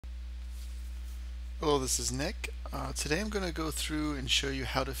Hello, this is Nick. Today I'm going to go through and show you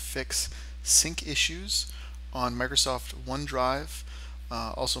how to fix sync issues on Microsoft OneDrive,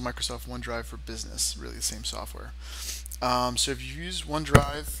 also Microsoft OneDrive for Business, really the same software. So if you've used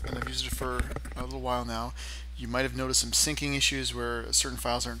OneDrive, and I've used it for a little while now, you might have noticed some syncing issues where certain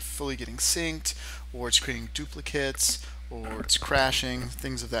files aren't fully getting synced, or it's creating duplicates, or it's crashing,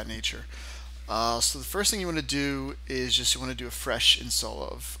 things of that nature. So the first thing you want to do is just you want to do a fresh install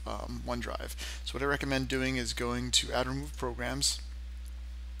of OneDrive. So what I recommend doing is going to Add Remove Programs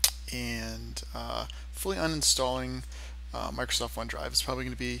and fully uninstalling Microsoft OneDrive. It's probably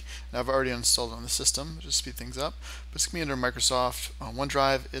going to be, and I've already uninstalled it on the system, just speed things up, but it's going to be under Microsoft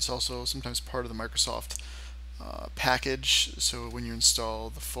OneDrive. It's also sometimes part of the Microsoft package, so when you install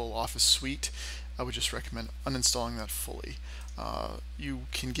the full Office suite, I would just recommend uninstalling that fully. You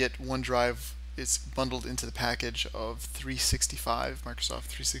can get OneDrive, it's bundled into the package of 365, Microsoft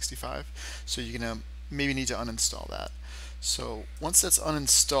 365, so you're going to maybe need to uninstall that. So once that's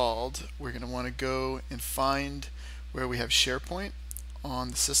uninstalled, we're going to want to go and find where we have SharePoint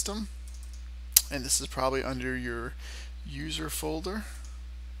on the system, and this is probably under your user folder.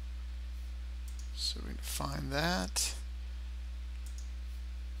 So we're going to find that.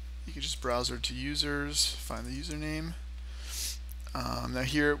 You can just browse over to users, find the username. Now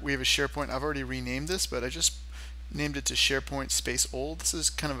here we have a SharePoint. I've already renamed this, but I just named it to SharePoint space old. This is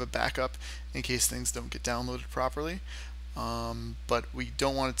kind of a backup in case things don't get downloaded properly. But we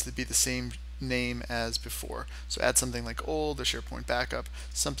don't want it to be the same name as before. So add something like old or SharePoint backup,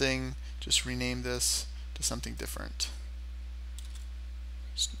 something, just rename this to something different.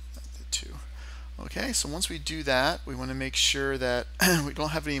 Just add the two. Okay, so once we do that, we want to make sure that we don't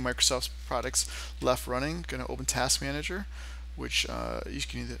have any Microsoft products left running. Going to open Task Manager, which you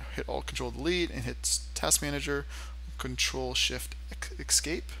can either hit Alt Control Delete and hit Task Manager, Control Shift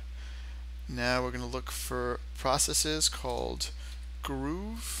Escape. Now we're going to look for processes called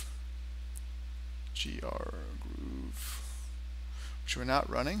Groove, Groove, which we're not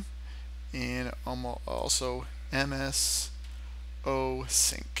running, and also MSO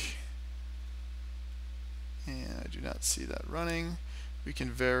Sync. And I do not see that running. We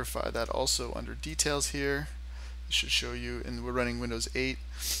can verify that also under details here. It should show you, and we're running Windows 8,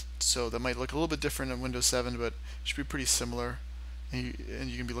 so that might look a little bit different than Windows 7, but it should be pretty similar. And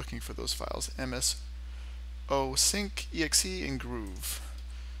you can be looking for those files, MSO Sync, EXE, and Groove,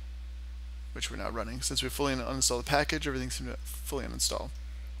 which we're not running. Since we fully uninstalled the package, everything's fully uninstalled.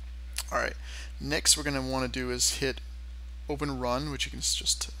 Alright, next we're going to want to do is hit Open Run, which you can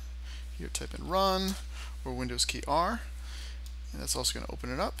just here type in Run, or Windows key R, and that's also going to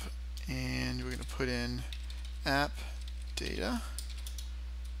open it up, and we're going to put in app data,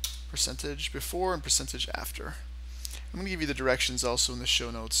 percentage before and percentage after. I'm going to give you the directions also in the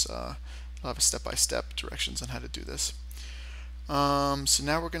show notes. I'll have a step-by-step directions on how to do this. So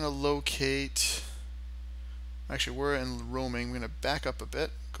now we're going to locate, actually we're in roaming, we're going to back up a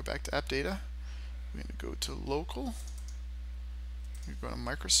bit, go back to app data, we're going to go to local, we go to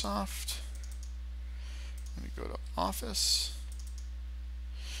Microsoft, I'm going to go to Office,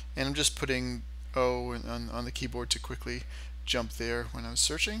 and I'm just putting O on the keyboard to quickly jump there when I'm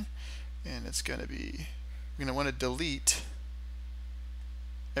searching, and it's going to be, we're going to want to delete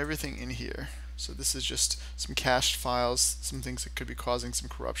everything in here. So this is just some cached files, some things that could be causing some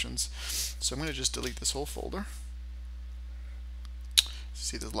corruptions. So I'm going to just delete this whole folder.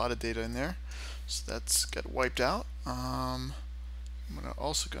 See, there's a lot of data in there, so that's got wiped out. I'm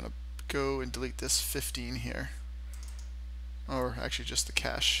also going to go and delete this 15 here, or actually just the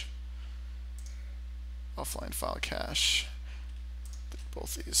cache, offline file cache,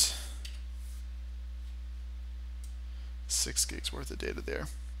 both these. 6 gigs worth of data there.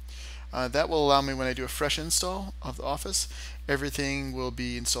 That will allow me, when I do a fresh install of the Office, everything will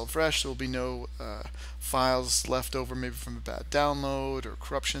be installed fresh. There will be no files left over maybe from a bad download or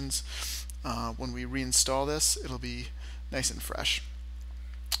corruptions. When we reinstall this, it'll be nice and fresh.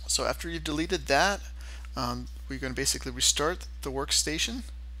 So after you've deleted that, we're going to basically restart the workstation,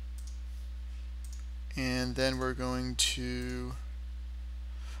 and then we're going to,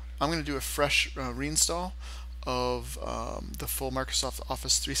 I'm going to do a fresh reinstall of the full Microsoft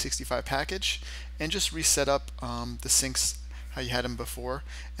Office 365 package, and just reset up the syncs how you had them before,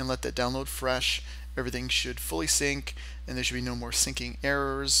 and let that download fresh. Everything should fully sync, and there should be no more syncing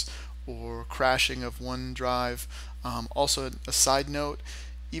errors or crashing of OneDrive. Also, a side note,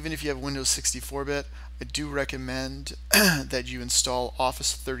 even if you have Windows 64-bit, I do recommend that you install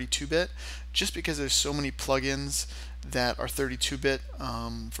Office 32-bit, just because there's so many plugins that are 32-bit,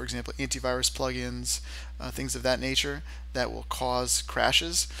 for example, antivirus plugins, things of that nature, that will cause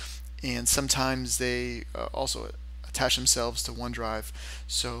crashes. and sometimes they also attach themselves to OneDrive.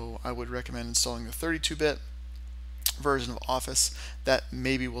 So I would recommend installing the 32-bit version of Office. That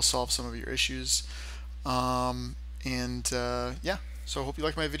maybe will solve some of your issues. Yeah, so I hope you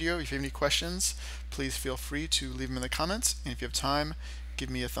liked my video. If you have any questions, please feel free to leave them in the comments, and if you have time, give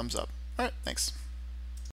me a thumbs up. Alright, thanks.